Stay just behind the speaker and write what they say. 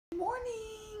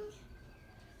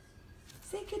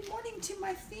good morning to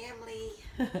my family.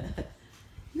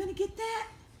 You gonna get that?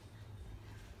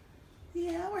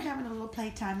 Yeah, we're having a little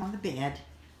playtime on the bed.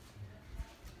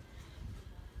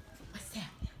 What's that?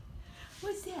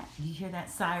 What's that? You hear that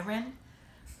siren?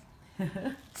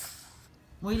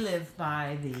 We live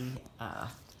by the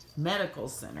medical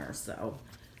center, so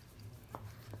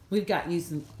we've got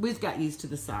used to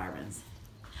the sirens.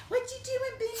 What you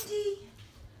doing, Bindi?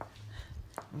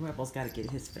 Rebel's got to get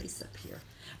his face up here.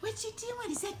 What you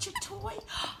doing? Is that your toy?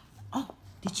 Oh,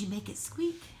 did you make it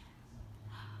squeak?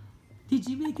 Did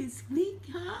you make it squeak,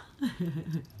 huh?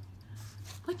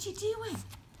 What you doing?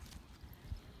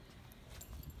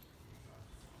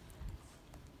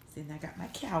 See, I got my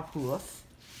cow hoof.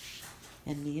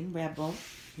 And me and Rebel,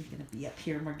 we're going to be up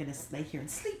here and we're going to lay here and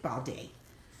sleep all day.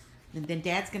 And then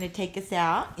Dad's going to take us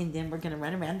out, and then we're going to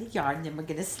run around the yard, and then we're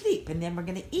going to sleep, and then we're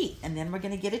going to eat, and then we're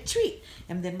going to get a treat,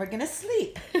 and then we're going to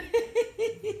sleep.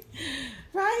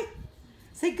 Right?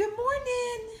 Say good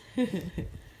morning.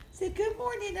 Say good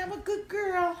morning. I'm a good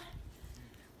girl.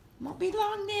 Won't be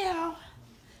long now.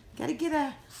 I'm going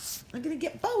to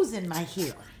get bows in my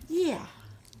hair. Yeah.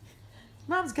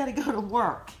 Mom's got to go to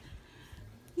work.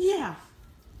 Yeah.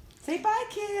 Say bye,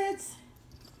 kids.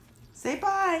 Say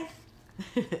bye.